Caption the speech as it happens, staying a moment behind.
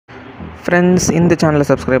Friends, இந்த சேனலை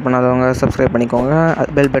subscribe பண்ணாதவங்க சப்ஸ்கிரைப் பண்ணிக்கோங்க.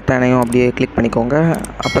 பெல் பட்டனையும் அப்படியே கிளிக் பண்ணிக்கோங்க.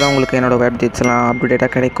 அப்போ தான் உங்களுக்கு என்னோடய அப்டேட்ஸ்லாம் அப்டேட்டாக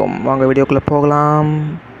கிடைக்கும். வாங்க வீடியோக்குள்ளே போகலாம்.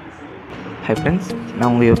 ஹை ஃப்ரெண்ட்ஸ், நான்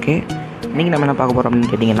உங்கள் ஓகே. இன்றைக்கி நம்ம என்ன பார்க்க போகிறோம்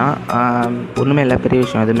அப்படின்னு கேட்டிங்கன்னா, ஒன்றுமே இல்லை, பெரிய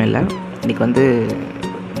விஷயம் எதுவுமே இல்லை. இன்றைக்கி வந்து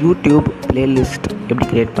யூடியூப் ப்ளேலிஸ்ட் எப்படி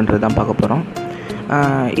க்ரியேட் பண்ணுறது தான் பார்க்க போகிறோம்.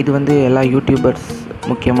 இது வந்து எல்லா யூடியூபர்ஸ்,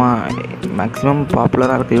 முக்கியமாக மேக்ஸிமம்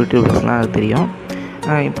பாப்புலராக இருக்க யூடியூபர்ஸ்லாம் அது தெரியும்.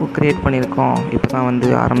 இப்போது க்ரியேட் பண்ணியிருக்கோம், இப்போ தான் வந்து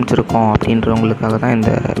ஆரம்பிச்சிருக்கோம் அப்படின்றவங்களுக்காக தான்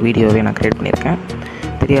இந்த வீடியோவே நான் க்ரியேட் பண்ணியிருக்கேன்.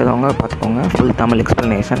 தெரியாதவங்க பார்த்துக்கோங்க. Full Tamil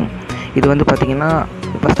explanation. இது வந்து பார்த்திங்கன்னா,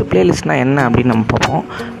 ஃபஸ்ட்டு ப்ளேலிஸ்ட்னால் என்ன அப்படின்னு நம்ம பார்ப்போம்.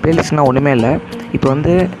 ப்ளேலிஸ்ட்னால் ஒன்றுமே இல்லை. இப்போ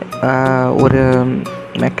வந்து ஒரு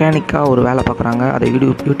மெக்கானிக்காக ஒரு வேலை பார்க்குறாங்க, அதை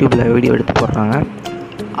யூடியூப்பில் வீடியோ எடுத்து போடுறாங்க.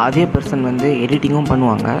 அதே பர்சன் வந்து எடிட்டிங்கும்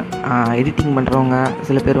பண்ணுவாங்க. எடிட்டிங் பண்ணுறவங்க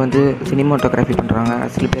சில பேர் வந்து சினிமாட்டோகிராஃபி பண்ணுறாங்க,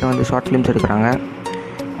 சில பேர் வந்து ஷார்ட் ஃபிலிம்ஸ் எடுக்கிறாங்க.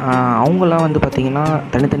 அவங்களாம் வந்து பார்த்திங்கன்னா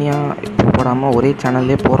தனித்தனியாக போடாமல் ஒரே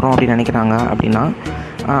சேனல்லே போடுறோம் அப்படின்னு நினைக்கிறாங்க. அப்படின்னா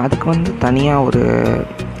அதுக்கு வந்து தனியாக ஒரு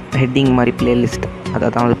ஹெட்டிங் மாதிரி ப்ளேலிஸ்ட்,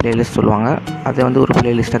 அதான் வந்து ப்ளேலிஸ்ட் சொல்லுவாங்க. அதை வந்து ஒரு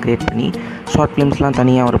ப்ளேலிஸ்ட்டாக க்ரியேட் பண்ணி, ஷார்ட் ஃபிலிம்ஸ்லாம்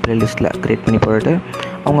தனியாக ஒரு ப்ளேலிஸ்ட்டில் க்ரியேட் பண்ணி போட்டுட்டு,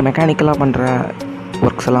 அவங்க மெக்கானிக்கலாக பண்ணுற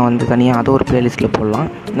ஒர்க்ஸ் எல்லாம் வந்து தனியாக அதை ஒரு ப்ளேலிஸ்ட்டில் போடலாம்.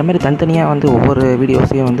 இந்த மாதிரி தனித்தனியாக வந்து ஒவ்வொரு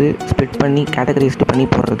வீடியோஸையும் வந்து ஸ்ப்ளிட் பண்ணி கேட்டகரைஸ்டு பண்ணி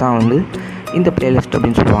போடுறது தான் வந்து இந்த ப்ளேலிஸ்ட்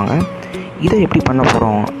அப்படின்னு சொல்லுவாங்க. இதை எப்படி பண்ண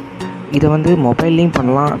போகிறோம்? இதை வந்து மொபைல்லையும்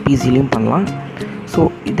பண்ணலாம், பிசிலையும் பண்ணலாம். ஸோ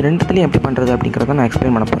இது ரெண்டுத்துலேயும் எப்படி பண்ணுறது அப்படிங்கிறத நான்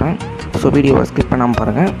எக்ஸ்பிளைன் பண்ண போகிறேன். ஸோ வீடியோவை ஸ்கிப் பண்ணாமல்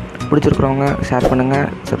பாருங்கள். பிடிச்சிருக்கிறவங்க ஷேர் பண்ணுங்கள்,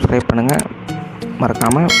 சப்ஸ்கிரைப் பண்ணுங்கள்,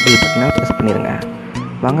 மறக்காமல் பெல் பட்டனை ப்ரெஸ் பண்ணிடுங்க.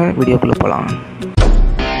 வாங்க வீடியோக்குள்ளே போகலாம்.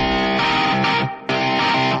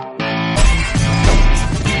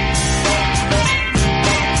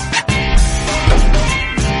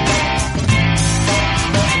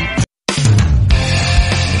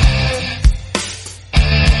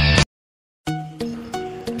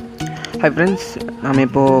 ஹை ஃப்ரெண்ட்ஸ், நம்ம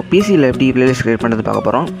இப்போது பிசியில் எப்படி ப்ளேலிஸ்ட் க்ரியேட் பண்ணுறது பார்க்க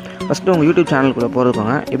போகிறோம். ஃபஸ்ட்டு உங்கள் யூடியூப் சேனலுக்குள்ளே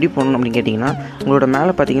போகிறதுக்கோங்க. எப்படி போகணும் அப்படின்னு கேட்டிங்கன்னா, உங்களோட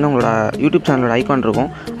மேலே பார்த்தீங்கன்னா உங்களோட யூடியூப் சேனலோட ஐக்கான் இருக்கும்.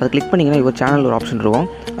 அதை கிளிக் பண்ணிங்கன்னா இப்போ சேனல் ஒரு ஆப்ஷன் இருக்கும்.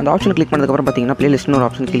 அந்த ஆப்ஷன் கிளிக் பண்ணதுக்கப்புறம் பார்த்தீங்கன்னா ப்ளேலிஸ்ட்னு ஒரு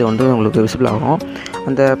ஆப்ஷன் கீழே வந்து உங்களுக்கு விசிபிள் ஆகும்.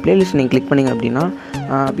 அந்த ப்ளேலிஸ்ட் நீங்கள் கிளிக் பண்ணிங்க அப்படின்னா,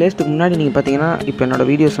 ப்ளேலிஸ்ட்டுக்கு முன்னாடி நீங்கள் பார்த்தீங்கன்னா, இப்போ என்னோடய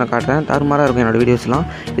வீடியோஸ் நான் காட்டுறேன். தாறுமாறாக இருக்கும் என்னோடய வீடியோஸ்லாம்.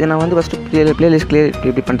 இதை நான் வந்து ஃபஸ்ட்டு ப்ளேலிஸ்ட் க்ளியர்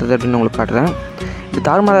எப்படி பண்ணுறது அப்படின்னு உங்களுக்கு காட்டுறேன். இது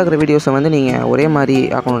தாறுமாறாக இருக்கிற வீடியோஸை வந்து நீங்கள் ஒரே மாதிரி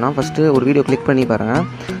ஆக்கணும்னா, ஃபஸ்ட்டு ஒரு வீடியோ கிளிக் பண்ணி பாருங்கள்.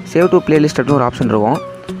 சேவ் டு ப்ளேலிஸ்ட் அப்படின்னு ஒரு ஆப்ஷன் இருக்கும்.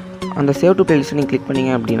 அந்த சேவ் டு ப்ளேலிஸ்ட்டை நீங்கள் கிளிக்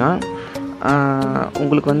பண்ணிங்க அப்படின்னா,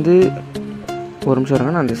 உங்களுக்கு வந்து ஒரு நிமிஷம்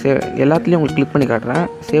இருங்க, நான் அந்த எல்லாத்துலேயும் உங்களுக்கு கிளிக் பண்ணி காட்டுறேன்.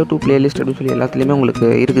 சேவ் டு ப்ளேலிஸ்ட் அப்படின்னு சொல்லி எல்லாத்துலேயுமே உங்களுக்கு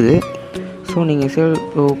இருக்குது. ஸோ நீங்கள் சேவ்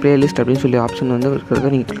டு ப்ளேலிஸ்ட் அப்படின்னு சொல்லி ஆப்ஷன் வந்து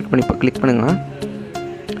இருக்கிறத நீங்கள் கிளிக் பண்ணுங்கள்.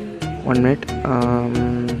 1 மினிட்.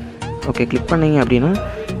 ஓகே, கிளிக் பண்ணிங்க அப்படின்னா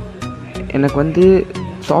எனக்கு வந்து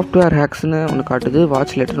சாஃப்ட்வேர் ஹேக்ஸ்னு ஒன்று காட்டுது,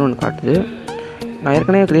 வாட்ச் லெட்டர்னு ஒன்று காட்டுது. நான்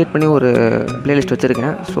ஏற்கனவே க்ரியேட் பண்ணி ஒரு ப்ளேலிஸ்ட்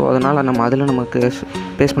வச்சுருக்கேன். ஸோ அதனால் நம்ம அதில் நமக்கு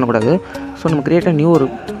பேஸ்ட் பண்ணக்கூடாது. ஸோ நம்ம க்ரியேட்டாக நியூ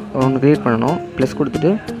ஒன்று க்ரியேட் பண்ணணும். ப்ளஸ்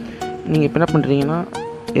கொடுத்துட்டு நீங்கள் இப்போ என்ன பண்ணுறீங்கன்னா,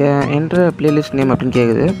 என்ட்ரு ப்ளேலிஸ்ட் நேம் அப்படின்னு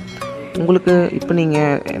கேட்குது. உங்களுக்கு இப்போ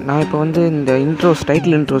நான் இப்போ வந்து இந்த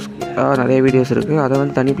டைட்டில் இன்ட்ரோஸ் நிறைய வீடியோஸ் இருக்குது. அதை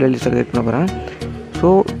வந்து தனி ப்ளேலிஸ்ட்டை க்ரியேட் பண்ண போகிறேன். ஸோ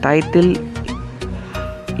டைட்டில்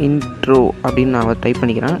இன்ட்ரோ அப்படின்னு நான் டைப்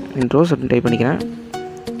பண்ணிக்கிறேன். இன்ட்ரோஸ் அப்படின்னு டைப் பண்ணிக்கிறேன்.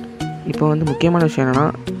 இப்போ வந்து முக்கியமான விஷயம் என்னென்னா,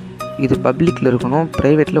 இது பப்ளிக்கில் இருக்கணும்,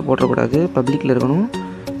 ப்ரைவேட்டில் போடக்கூடாது. பப்ளிக்கில் இருக்கணும்.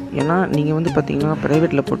 ஏன்னா நீங்கள் வந்து பார்த்திங்கன்னா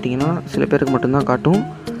ப்ரைவேட்டில் போட்டிங்கன்னா சில பேருக்கு மட்டும்தான் காட்டும்.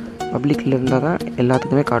 பப்ளிக்கில் இருந்தால் தான்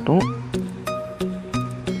எல்லாத்துக்குமே காட்டும்.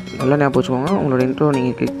 நல்லா ஞாபகம் வச்சுக்கோங்க. உங்களோட இன்ட்ரோ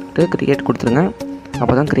நீங்கள் க்ரியேட் கொடுத்துருங்க,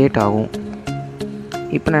 அப்போ தான் க்ரியேட் ஆகும்.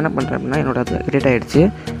 இப்போ நான் என்ன பண்ணுறேன் அப்படின்னா, அது க்ரியேட் ஆகிடுச்சு.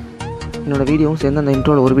 என்னோடய வீடியோவும் சேர்ந்து அந்த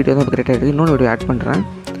இன்ட்ரோவில் ஒரு வீடியோ தான் இப்போ க்ரியேட் ஆகிடுது. இன்னொன்று வீடியோ ஆட் பண்ணுறேன்.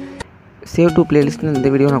 சேவ் டு ப்ளேலிஸ்ட்னு இந்த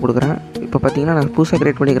வீடியோ நான் கொடுக்குறேன். இப்போ பார்த்தீங்கன்னா நான் புதுசாக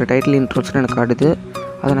க்ரியேட் பண்ணிக்கிற டைட்டில் இன்ட்ரோஸ்னு எனக்கு காட்டுது.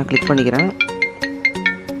 அதை நான் கிளிக் பண்ணிக்கிறேன்.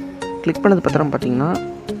 கிளிக் பண்ணது பத்திரம் பார்த்தீங்கன்னா,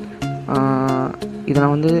 இதை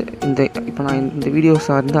நான் வந்து இப்போ நான் இந்த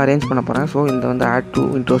வீடியோஸை வந்து அரேஞ்ச் பண்ண போகிறேன். ஸோ இந்த வந்து ஆட் டு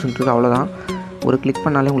இன்ட்ரோஸ்ன்றது அவ்வளோதான். ஒரு கிளிக்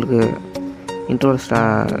பண்ணாலே உங்களுக்கு இன்ட்ரோஸ்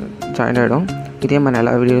ஜாயின் ஆகிடும். இதே மாதிரி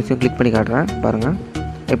எல்லா வீடியோஸையும் கிளிக் பண்ணி காட்டுறேன் பாருங்கள்.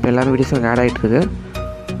 இப்போ எல்லா வீடியோஸும் ஆட் ஆகிட்டுருக்கு.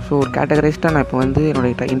 ஸோ ஒரு கேட்டகரைஸ்டாக நான் இப்போ வந்து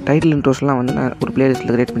என்னுடைய டைட்டில் இன்ட்ரோஸ்லாம் வந்து நான் ஒரு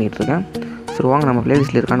ப்ளேலிஸ்ட்டில் க்ரியேட் பண்ணிகிட்ருக்கேன். ஸோ வாங்க நம்ம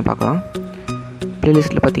ப்ளேலிஸ்ட்டில் இருக்கான்னு பார்க்கலாம்.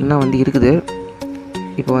 ப்ளேலிஸ்ட்டில் பார்த்திங்கன்னா வந்து இருக்குது.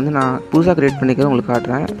 இப்போ வந்து நான் புதுசாக க்ரியேட் பண்ணிக்கிறேன், உங்களுக்கு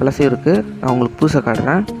காட்டுறேன். பழசே இருக்குது, நான் உங்களுக்கு புதுசாக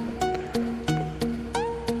காட்டுறேன்.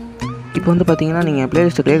 இப்போ வந்து பார்த்திங்கன்னா நீங்கள்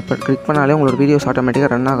ப்ளேலிஸ்ட்டை கிளிக் பண்ணாலே உங்களோட வீடியோஸ்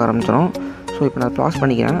ஆட்டோமேட்டிக்காக ரன் ஆக ஆரம்பிச்சிடும். ஸோ இப்போ நான் பாஸ்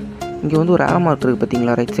பண்ணிக்கிறேன். இங்கே வந்து ஒரு ஆரோ மார்க் இருக்குது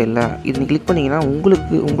பார்த்தீங்களா, ரைட் சைடில். இது நீங்கள் கிளிக் பண்ணிங்கன்னா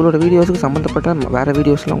உங்களோட வீடியோஸுக்கு சம்மந்தப்பட்ட வேறு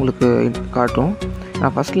வீடியோஸ்லாம் உங்களுக்கு காட்டும்.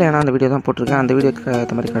 நான் ஃபஸ்ட்டில் ஏன்னா அந்த வீடியோ தான் போட்டிருக்கேன், அந்த வீடியோக்கு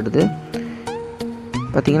ஏற்ற மாதிரி காட்டுது.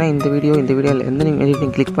 பார்த்தீங்கன்னா இந்த வீடியோவில் எந்த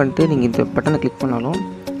நீங்கள் கிளிக் பண்ணிட்டு நீங்கள் இந்த பட்டனை கிளிக் பண்ணாலும்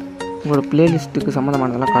உங்களோட ப்ளேலிஸ்ட்டுக்கு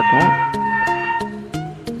சம்மந்தமானதெல்லாம் காட்டும்.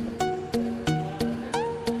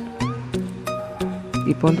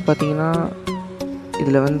 இப்போ வந்து பார்த்தீங்கன்னா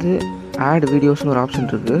இதில் வந்து ஆட் வீடியோஸ்னு ஒரு ஆப்ஷன்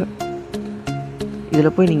இருக்குது.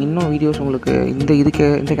 இதில் போய் நீங்கள் இன்னும் வீடியோஸ் உங்களுக்கு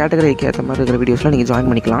இந்த கேட்டகரிக்கு ஏற்ற மாதிரி இருக்கிற வீடியோஸ்லாம் நீங்கள் ஜாயின்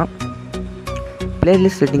பண்ணிக்கலாம்.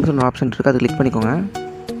 பிளேலிஸ்ட் செட்டிங்ஸ்னு ஒரு ஆப்ஷன் இருக்குது, அதை கிளிக் பண்ணிக்கோங்க.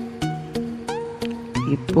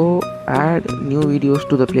 இப்போது add new videos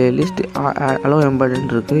to the playlist allow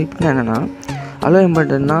embedded இருக்குது. இப்போ என்னென்னா அலோ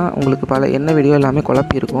எம்பெடட்னா உங்களுக்கு என்ன வீடியோ எல்லாமே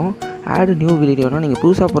குழப்பியிருக்கும். ஆட் நியூ வீடியோனால் நீங்கள்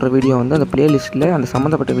புதுசாக போடுற வீடியோ வந்து அந்த பிளேலிஸ்ட்டில் அந்த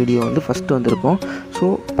சம்மந்தப்பட்ட வீடியோ வந்து ஃபஸ்ட்டு வந்துருக்கும். ஸோ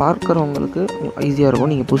பார்க்குறவங்களுக்கு ஈஸியாக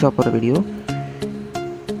இருக்கும் நீங்கள் புதுசாக போடுற வீடியோ.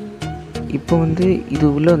 இப்போ வந்து இது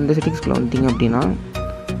உள்ள இந்த செட்டிங்ஸ்குள்ளே வந்துட்டிங்க அப்படின்னா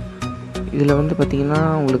இதில் வந்து பார்த்திங்கன்னா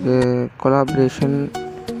உங்களுக்கு கொலாபரேஷன்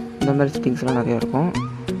இந்த மாதிரி செட்டிங்ஸ்லாம் நிறையா இருக்கும்.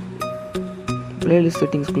 பிளேலிஸ்ட்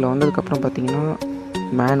செட்டிங்ஸ்குள்ளே வந்ததுக்கப்புறம் பார்த்திங்கன்னா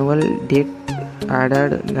மேனுவல், டேட்,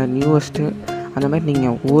 ஆடட், இந்த நியூவஸ்ட்டு அந்த மாதிரி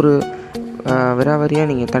நீங்கள் ஒவ்வொரு விலாவாரியாக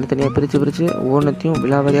நீங்கள் தனித்தனியாக பிரித்து ஒவ்வொன்றத்தையும்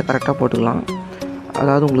விலாவாரியாக கரெக்டாக போட்டுக்கலாம்.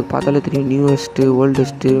 அதாவது உங்களுக்கு பார்த்தாலே தெரியும் நியூவஸ்ட்டு,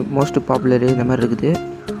 ஓல்டஸ்ட்டு, மோஸ்ட் பாப்புலரு இந்த மாதிரி இருக்குது.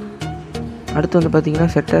 அடுத்து வந்து பார்த்திங்கன்னா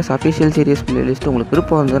செட்டஸ் அஃபிஷியல் சீரியஸ் பிளேலிஸ்ட்டு உங்களுக்கு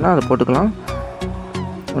விருப்பம் வந்ததுன்னா அதை போட்டுக்கலாம்,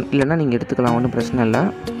 இல்லைன்னா நீங்கள் எடுத்துக்கலாம், ஒன்றும் பிரச்சனை இல்லை.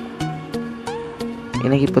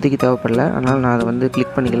 எனக்கு இப்போதைக்கு தேவைப்படல, அதனால் நான் அதை வந்து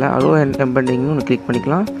கிளிக் பண்ணிக்கல. அலோ எம்பெடிங்னு ஒன்று கிளிக்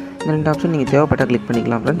பண்ணிக்கலாம். இந்த 2 ஆப்ஷன் நீங்கள் தேவைப்பட்டால் கிளிக்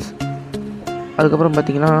பண்ணிக்கலாம் ஃப்ரெண்ட்ஸ். அதுக்கப்புறம்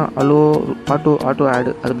பார்த்திங்கன்னா அலோ ஆட்டோ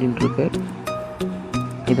ஆடு அப்படின்ட்டு இருக்குது,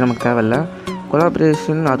 இது நமக்கு தேவையில்லை.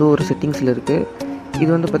 கொலாபரேஷன் அது ஒரு செட்டிங்ஸில் இருக்குது. இது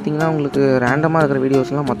வந்து பார்த்திங்கன்னா உங்களுக்கு ரேண்டமாக இருக்கிற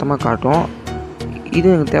வீடியோஸ்லாம் மொத்தமாக காட்டும். இது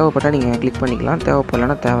எனக்கு தேவைப்பட்டால் நீங்கள் கிளிக் பண்ணிக்கலாம்,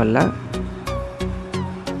 தேவைப்படலைன்னா தேவையில்லை.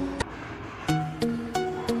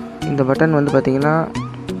 இந்த பட்டன் வந்து பார்த்திங்கன்னா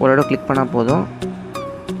ஒரு இடம் கிளிக் பண்ணால் போதும்,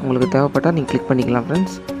 உங்களுக்கு தேவைப்பட்டால் நீங்கள் கிளிக் பண்ணிக்கலாம்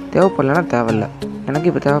ஃப்ரெண்ட்ஸ். தேவைப்படலைன்னா தேவையில்லை. எனக்கு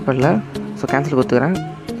இப்போ தேவைப்படல, ஸோ கேன்சல் கொடுத்துக்கிறேன்.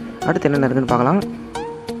 அடுத்து என்னென்ன இருக்குதுன்னு பார்க்கலாம்.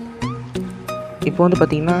 இப்போ வந்து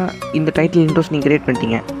பார்த்திங்கன்னா இந்த டைட்டில் இன்ட்ரோஸ் நீங்கள் க்ரியேட்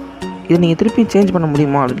பண்ணிட்டீங்க. இதை நீங்கள் திருப்பி சேஞ்ச் பண்ண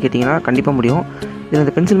முடியுமா அப்படின்னு கேட்டிங்கன்னா கண்டிப்பாக முடியும். இதில்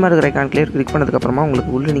இந்த பென்சில் மாதிரி இருக்கிற ஐக்கான் கிளிக் பண்ணதுக்கப்புறமா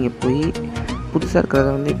உங்களுக்கு உள்ளே நீங்கள் போய் புதுசாக இருக்கிறத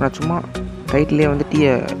வந்து இப்போ நான் சும்மா டைட்டிலே வந்து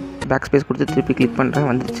பேக் ஸ்பேஸ் கொடுத்து திருப்பி கிளிக் பண்ணுறேன்,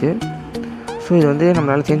 வந்துடுச்சு. ஸோ இது வந்து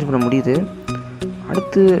நம்மளால் சேஞ்ச் பண்ண முடியுது.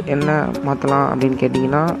 அடுத்து என்ன மாற்றலாம் அப்படின்னு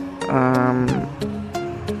கேட்டிங்கன்னா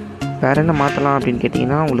வேறு என்ன மாற்றலாம் அப்படின்னு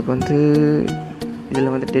கேட்டிங்கன்னா உங்களுக்கு வந்து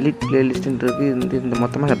இதில் வந்து டெலிட் பிளேலிஸ்ட்டுன்றது இந்த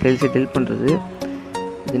மொத்தமாக இந்த பிளேலிஸ்ட்டை டெலிட் பண்ணுறது.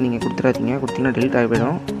 இது நீங்கள் கொடுத்தீங்கன்னா டெலிட்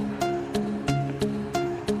ஆகிவிடும்.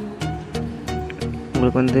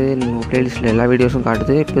 உங்களுக்கு வந்து நீங்கள் பிளேலிஸ்ட்டில் எல்லா வீடியோஸும்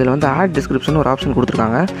காட்டுது. இப்போ இதில் வந்து ஆட் டிஸ்கிரிப்ஷன் ஒரு ஆப்ஷன்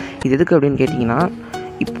கொடுத்துருக்காங்க. இது எதுக்கு அப்படின்னு கேட்டிங்கன்னா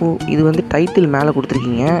இப்போது இது வந்து டைட்டில் மேலே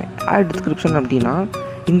கொடுத்துருக்கீங்க. ஆட் டிஸ்கிரிப்ஷன் அப்படின்னா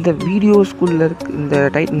இந்த வீடியோஸ்குள்ளே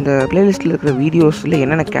இந்த பிளேலிஸ்ட்டில் இருக்கிற வீடியோஸில்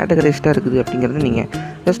என்னென்ன கேட்டகரைஸ்டாக இருக்குது அப்படிங்கிறது நீங்கள்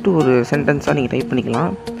ஜஸ்ட்டு ஒரு சென்டென்ஸாக நீங்கள் டைப்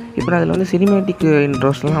பண்ணிக்கலாம். இப்போ நான் இதில் வந்து சினிமேட்டிக்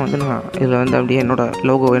இன்ட்ரோஸ்லாம் வந்து நான் இதில் வந்து அப்படியே என்னோட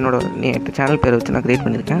சேனல் பேரை வச்சு நான் க்ரியேட்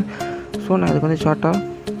பண்ணியிருக்கேன். ஸோ நான் அதுக்கு வந்து ஷார்ட்டாக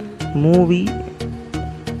மூவி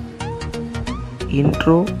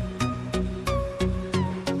இன்ட்ரோ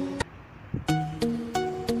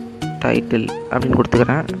டைட்டில் அப்படின்னு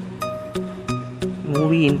கொடுத்துக்கிறேன்.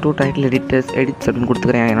 மூவி இன்ட்ரோ டைட்டில் எடிட்ஸ் அப்படின்னு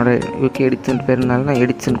கொடுத்துக்கிறேன். என்னோடய யூகே எடிட்ஸ்ன்னு பேருனால நான்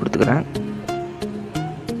எடிட்ஸ்ன்னு கொடுத்துக்கிறேன்.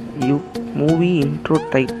 மூவி இன்ட்ரோ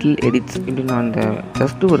டைட்டில் எடிட்ஸ் இப்படி நான் அந்த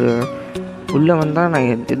ஜஸ்ட்டு ஒரு உள்ளே வந்தால் நான்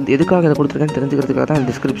எதுக்காக இதை கொடுத்துருக்கேன்னு தெரிஞ்சுக்கிறதுக்காக தான்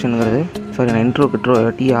டிஸ்கிரிப்ஷனுங்கிறது. சாரி, நான் இன்ட்ரோ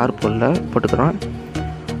டிஆர் போட்டுக்கிறோம்.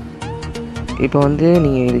 இப்போ வந்து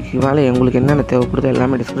நீங்கள் இதுக்கு மேலே உங்களுக்கு என்னென்ன தேவைப்படுதோ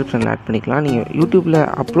எல்லாமே டிஸ்கிரிப்ஷனில் ஆட் பண்ணிக்கலாம். நீங்கள் யூடியூப்பில்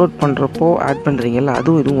அப்லோட் பண்ணுறப்போ ஆட் பண்ணுறீங்கல்ல,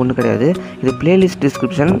 அதுவும் இதுவும் ஒன்றும் கிடையாது. இது பிளேலிஸ்ட்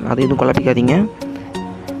டிஸ்கிரிப்ஷன், அது எதுவும் குழப்பிக்காதீங்க.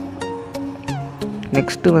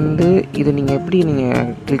 நெக்ஸ்ட்டு வந்து இது நீங்கள் எப்படி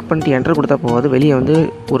நீங்கள் கிளிக் பண்ணிட்டு என்டர் கொடுத்தா போகாது, வெளியே வந்து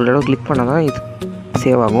ஒரு தடவை கிளிக் பண்ணால் தான் இது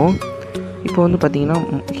சேவ் ஆகும். இப்போ வந்து பார்த்திங்கன்னா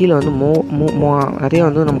கீழே வந்து நிறைய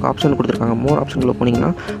வந்து நமக்கு ஆப்ஷன் கொடுத்துருக்காங்க. மோர் ஆப்ஷனில்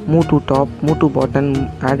போனீங்கன்னா move to top, move to பாட்டன்,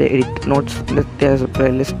 add edit notes,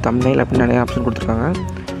 list, thumbnail அப்படின்னு நிறைய ஆப்ஷன் கொடுத்துருக்காங்க.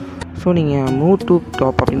 ஸோ நீங்கள் மூவ் டு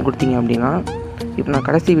டாப் அப்படின்னு கொடுத்தீங்க அப்படின்னா இப்போ நான்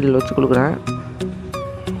கடைசி வீடியோவில் வச்சு கொடுக்குறேன்.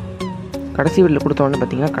 கடைசி வீடியோவில் கொடுத்த உடனே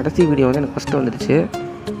பார்த்தீங்கன்னா கடைசி வீடியோ வந்து எனக்கு ஃபஸ்ட்டு வந்துடுச்சு.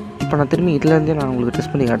 இப்போ நான் திரும்பி இதுலேருந்தே நான் உங்களுக்கு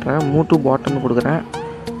டெஸ்ட் பண்ணி காட்டுறேன். மூவ் டு பாட்டம்னு கொடுக்குறேன்.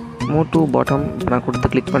 மூவ் டு பாட்டம் இப்போ நான்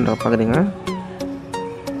கொடுத்து கிளிக் பண்ணுறேன், பார்க்குறீங்க.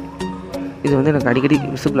 இது வந்து எனக்கு அடிக்கடி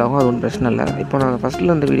விசிபிள் ஆகும், அது ஒன்றும் பிரச்சனை இல்லை. இப்போ நான்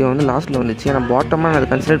ஃபஸ்ட்டில் இந்த வீடியோ வந்து லாஸ்ட்டில் வந்துச்சு. ஆனால் பாட்டமாக நான் அதை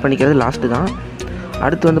கன்சிடர் பண்ணிக்கிறது லாஸ்ட்டு தான்.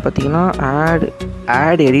 அடுத்து வந்து பார்த்திங்கன்னா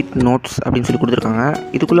ஆட் எடிட் நோட்ஸ் அப்படின்னு சொல்லி கொடுத்துருக்காங்க.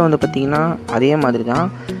 இதுக்குள்ளே வந்து பார்த்திங்கன்னா அதே மாதிரி தான்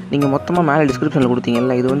நீங்கள் மொத்தமாக மேலே டிஸ்கிரிப்ஷனில்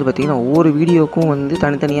கொடுத்தீங்கல்ல, இது வந்து பார்த்திங்கன்னா ஒவ்வொரு வீடியோக்கும் வந்து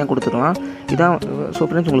தனித்தனியாக கொடுத்துக்கலாம். இதான் ஸோ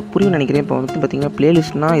ஃப்ரெண்ட்ஸ் உங்களுக்கு புரியும் நினைக்கிறேன். இப்போ வந்து பார்த்திங்கன்னா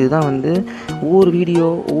ப்ளேலிஸ்ட்னால் இதுதான் வந்து ஒவ்வொரு வீடியோ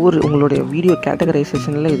உங்களுடைய வீடியோ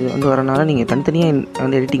கேட்டகரைசேஷனில் இது வந்து வரனால நீங்கள் தனித்தனியாக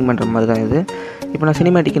வந்து எடிட்டிங் பண்ணுற மாதிரி தான் இது. இப்போ நான்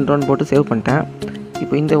சினிமேட்டிக் இன்ட்ரோன்னு போட்டு சேவ் பண்ணிட்டேன்.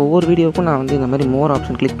 இப்போ இந்த ஒவ்வொரு வீடியோவுக்கும் நான் வந்து இந்த மாதிரி மோர்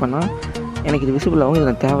ஆப்ஷன் கிளிக் பண்ணால் எனக்கு இது விசிபிள் ஆகும். இது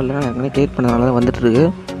நான் தேவையில்லை, நான் எனக்கு கிரியேட் பண்ணதுனால தான் வந்துட்டுருக்கு.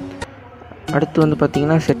 அடுத்து வந்து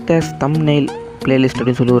பார்த்திங்கன்னா செட் ஆஸ் தம்ப்நெயில் பிளேலிஸ்ட்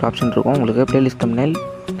அப்படின்னு சொல்லி ஒரு ஆப்ஷன் இருக்கும் உங்களுக்கு. பிளேலிஸ்ட் தம்ப்நெயில்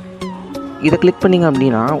இதை கிளிக் பண்ணிங்க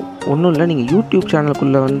அப்படின்னா ஒன்றும் இல்லை, நீங்கள் யூடியூப்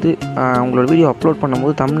சேனலுக்குள்ளே வந்து உங்களோட வீடியோ அப்லோட்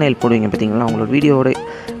பண்ணும்போது தம்ப்நெயில் போடுவீங்க பார்த்தீங்களா, உங்களோட வீடியோவோட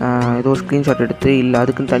ஏதோ ஒரு ஸ்க்ரீன்ஷாட் எடுத்து இல்லை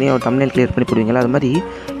அதுக்குன்னு தனியாக ஒரு தம்ப்நெயில் க்ரியேட் பண்ணி போடுவீங்களா, அது மாதிரி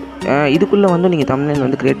இதுக்குள்ளே வந்து நீங்கள் தம்ப்நெயில்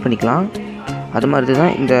வந்து க்ரியேட் பண்ணிக்கலாம். அது மாதிரி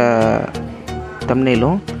தான் இந்த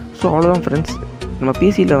தம்ப்நெயிலும். ஸோ அவ்வளோதான் ஃப்ரெண்ட்ஸ், நம்ம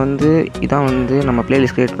பிசியில் வந்து இதான் வந்து நம்ம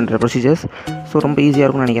ப்ளேலிஸ்ட் க்ரியேட் பண்ணுற ப்ரொசீஜர்ஸ். ஸோ ரொம்ப ஈஸியாக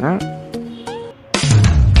இருக்கும்னு நினைக்கிறேன்.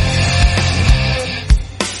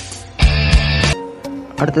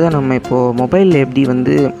 அடுத்ததாக நம்ம இப்போது மொபைலில் எப்படி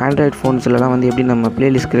வந்து ஆண்ட்ராய்டு ஃபோன்ஸ்லலாம் வந்து எப்படி நம்ம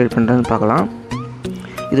ப்ளேலிஸ்ட் க்ரியேட் பண்ணுறதுன்னு பார்க்கலாம்.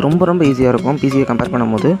 இது ரொம்ப ரொம்ப ஈஸியாக இருக்கும் பிசியை கம்பேர்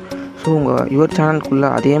பண்ணும்போது. ஸோ யுவர் சேனலுக்குள்ளே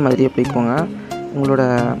அதே மாதிரியே போய்க்கோங்க. உங்களோட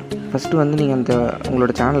ஃபஸ்ட்டு வந்து நீங்கள் அந்த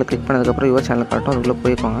உங்களோட சேனலை கிளிக் பண்ணதுக்கப்புறம் யுவர் சேனல் காட்டும், அதுக்குள்ளே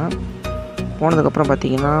போய்க்கோங்க. போனதுக்கப்புறம்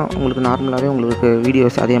பார்த்தீங்கன்னா உங்களுக்கு நார்மலாகவே உங்களுக்கு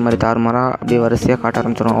வீடியோஸ் அதே மாதிரி தாறுமாறாக அப்படியே வரிசையாக காட்ட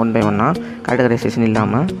ஆரம்பிச்சிடும், ஒன் பை ஒன்னாக, கேட்டகரைசேஷன்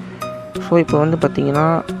இல்லாமல். ஸோ இப்போ வந்து பார்த்திங்கன்னா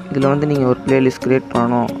இதில் வந்து நீங்கள் ஒரு ப்ளேலிஸ்ட் க்ரியேட்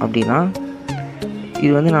பண்ணணும் அப்படின்னா,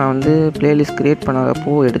 இது வந்து நான் வந்து ப்ளேலிஸ்ட் க்ரியேட்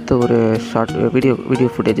பண்ணாதப்போ எடுத்த ஒரு ஷார்ட் வீடியோ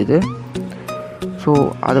ஃபுட்டேஜ் இது. ஸோ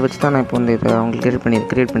அதை வச்சு தான் நான் இப்போ வந்து இதை உங்களுக்கு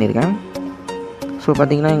க்ரியேட் பண்ணியிருக்கேன். ஸோ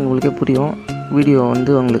பார்த்திங்கன்னா உங்களுக்கே புரியும், வீடியோ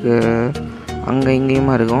வந்து உங்களுக்கு அங்கே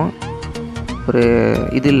இங்கேயுமா இருக்கும், ஒரு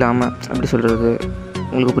இது இல்லாமல் அப்படி சொல்கிறது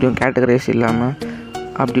உங்களுக்கு புரியும், கேட்டகரைஸ் இல்லாமல்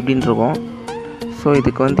அப்படி இப்படின்னு இருக்கும். ஸோ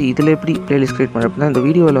இதுக்கு வந்து இதில் எப்படி ப்ளேலிஸ்ட் க்ரியேட் பண்ணுற அப்படின்னா, இந்த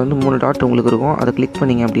வீடியோவில் வந்து 3 டாட் உங்களுக்கு இருக்கும், அதை கிளிக்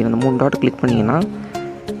பண்ணிங்க அப்படின்னா, அந்த 3 டாட் கிளிக் பண்ணிங்கன்னா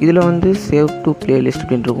இதில் வந்து சேவ் டு ப்ளேலிஸ்ட்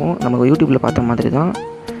அப்படின்னு இருக்கும். நம்ம யூடியூப்பில் பார்த்த மாதிரி தான்.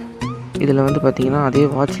 இதில் வந்து பார்த்திங்கன்னா அதே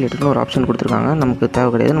வாட்ச் லேட்டர்னு ஒரு ஆப்ஷன் கொடுத்துருக்காங்க, நமக்கு தேவை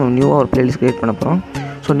கிடையாது. நம்ம நியூவாக ஒரு ப்ளேலிஸ்ட் க்ரியேட் பண்ண போகிறோம்.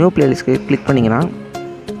 ஸோ நியூ ப்ளேலிஸ்ட் கிளிக் பண்ணிங்கன்னா,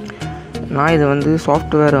 நான் இதை வந்து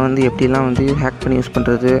சாஃப்ட்வேரை வந்து எப்படிலாம் வந்து ஹேக் பண்ணி யூஸ்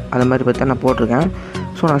பண்ணுறது அது மாதிரி பற்றி நான் போட்டிருக்கேன்.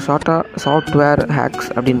 ஸோ நான் ஷார்ட்டாக சாஃப்ட்வேர் ஹேக்ஸ்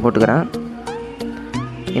அப்படின்னு போட்டுக்கிறேன்.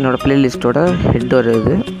 என்னோடய ப்ளேலிஸ்ட்டோட ஹெட்டர்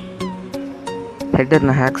இது, ஹெட்டர்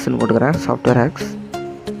நான் ஹேக்ஸ்ன்னு போட்டுக்கிறேன், சாஃப்ட்வேர் ஹேக்ஸ்.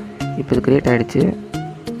 இப்போ இது க்ரியேட் ஆகிடுச்சு.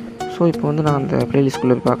 ஸோ இப்போ வந்து நான் அந்த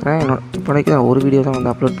ப்ளேலிஸ்ட்குள்ளே போய் பார்க்குறேன். இப்போதைக்கு நான் ஒரு வீடியோ தான் வந்து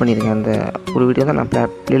அப்லோட் பண்ணியிருக்கேன். அந்த ஒரு வீடியோ தான் நான்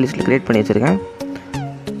ப்ளேலிஸ்ட்டில் க்ரியேட் பண்ணி வச்சுருக்கேன்.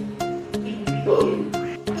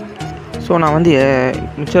 ஸோ நான் வந்து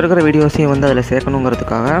மிச்சம் இருக்கிற வீடியோஸையும் வந்து அதில்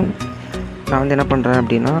சேர்க்கணுங்கிறதுக்காக நான் வந்து என்ன பண்ணுறேன்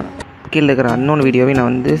அப்படின்னா, கீழே இருக்கிற அன்னோன் வீடியோவை நான்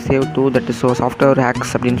வந்து சேவ் டு சாஃப்ட்வேர்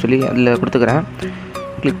ஹேக்ஸ் அப்படின்னு சொல்லி அதில் கொடுத்துக்கிறேன்.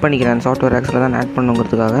 கிளிக் பண்ணிக்கிறேன், அந்த சாஃப்ட்வேர் ஹேக்ஸில் தான் ஆட்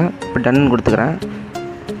பண்ணுங்கிறதுக்காக. இப்போ டன் கொடுத்துக்கிறேன்.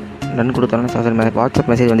 டன் கொடுத்தாலும் வாட்ஸ்அப்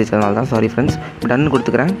மெசேஜ் வந்துச்சு, அதனால தான் சாரி ஃப்ரெண்ட்ஸ். இப்போ டன்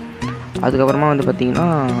கொடுத்துக்கிறேன். அதுக்கப்புறமா வந்து பார்த்திங்கன்னா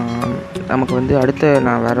நமக்கு வந்து அடுத்த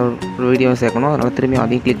நான் வேறு ஒரு வீடியோ சேர்க்கணும், அதனால் திரும்பி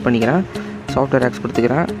அதையும் கிளிக் பண்ணிக்கிறேன். சாஃப்ட்வேர் ஹேக்ஸ்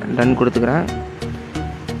கொடுத்துக்கிறேன், டன் கொடுத்துக்கிறேன்.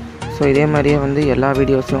 ஸோ இதே மாதிரியே வந்து எல்லா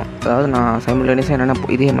வீடியோஸும், அதாவது நான் சைமல்டேனியஸாக என்னென்ன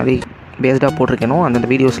இதே மாதிரி பேஸ்டாக போட்டிருக்கேனோ அந்தந்த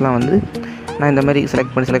வீடியோஸ்லாம் வந்து நான் இந்த மாதிரி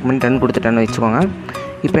செலக்ட் பண்ணி டன் கொடுத்துட்டேன்னு வச்சுக்கோங்க.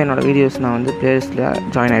 இப்போ என்னோடய வீடியோஸ் நான் வந்து ப்ளேலிஸ்ட்டில்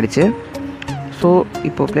ஜாயின் ஆகிடுச்சு. ஸோ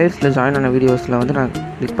இப்போது ப்ளேலிஸ்ட்டில் ஜாயின் ஆன வீடியோஸில் வந்து நான்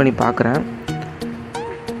கிளிக் பண்ணி பார்க்குறேன்.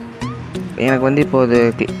 எனக்கு வந்து இப்போது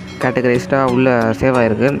கேட்டகரைஸ்டாக உள்ள சேவ்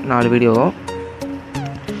ஆகிருக்கு 4 வீடியோ.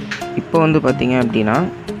 இப்போ வந்து பார்த்திங்க அப்படின்னா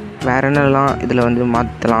வேறு என்னெல்லாம் இதில் வந்து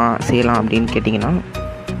மாற்றலாம் செய்யலாம் அப்படின்னு கேட்டிங்கன்னா,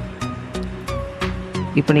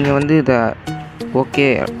 இப்போ நீங்கள் வந்து இதை ஓகே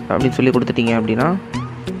அப்படின்னு சொல்லி கொடுத்துட்டீங்க அப்படின்னா,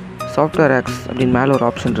 சாஃப்ட்வேர் ஹேக்ஸ் அப்படின்னு மேலே ஒரு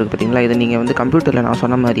ஆப்ஷன் இருக்குது பார்த்தீங்களா, இதை நீங்கள் வந்து கம்ப்யூட்டரில் நான்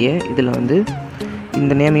சொன்ன மாதிரியே இதில் வந்து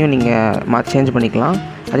இந்த நேமையும் நீங்கள் சேஞ்ச் பண்ணிக்கலாம்.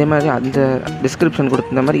 அதே மாதிரி அந்த டிஸ்கிரிப்ஷன்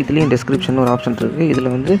கொடுத்த மாதிரி இதுலேயும் டிஸ்கிரிப்ஷன் ஒரு ஆப்ஷன் இருக்குது.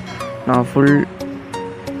 இதில் வந்து நான் full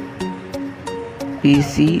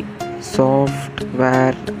PC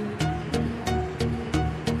software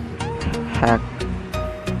hack,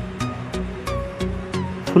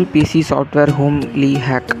 full PC software homely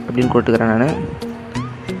hack அப்படின்னு கொடுத்துக்கிறேன் நான்.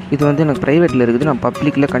 இது வந்து எனக்கு ப்ரைவேட்டில் இருக்குது, நான்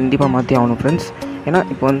பப்ளிக்கில் கண்டிப்பாக மாற்றி ஆகணும் ஃப்ரெண்ட்ஸ். ஏன்னா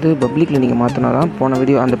இப்போ வந்து பப்ளிக்கில் நீங்கள் மாற்றினா தான்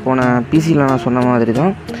போன பிசியில் நான் சொன்ன மாதிரி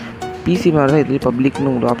தான், பிசி மாதிரி தான் இதுலேயும் பப்ளிக்னு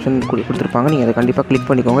உங்களுக்கு ஆப்ஷன் கொடுத்துருப்பாங்க. நீங்கள் அதை கண்டிப்பாக கிளிக்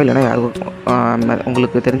பண்ணிக்கோங்க. இல்லைனா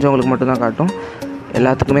உங்களுக்கு தெரிஞ்சவங்களுக்கு மட்டும்தான் காட்டும்,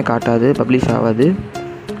 எல்லாத்துக்குமே காட்டாது, பப்ளிஷ் ஆகாது.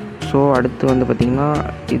 ஸோ அடுத்து வந்து பார்த்திங்கன்னா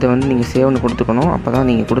இதை வந்து நீங்கள் சேவ்னு கொடுத்துக்கணும், அப்போ தான்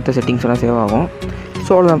நீங்கள் கொடுத்த செட்டிங்ஸ் எல்லாம் சேவ் ஆகும்.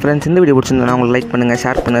 ஸோ அவ்வளோதான் ஃப்ரெண்ட்ஸ், இந்த வீடியோ பிடிச்சிருந்தா உங்களுக்கு லைக் பண்ணுங்கள்,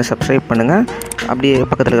 ஷேர் பண்ணுங்கள், சப்ஸ்கிரைப் பண்ணுங்கள், அப்படியே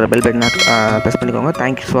பக்கத்தில் இருக்கிற பெல் பட்டனை ப்ரெஸ் பண்ணிக்கோங்க.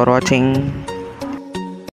 தேங்க்யூ ஃபார் வாட்சிங்.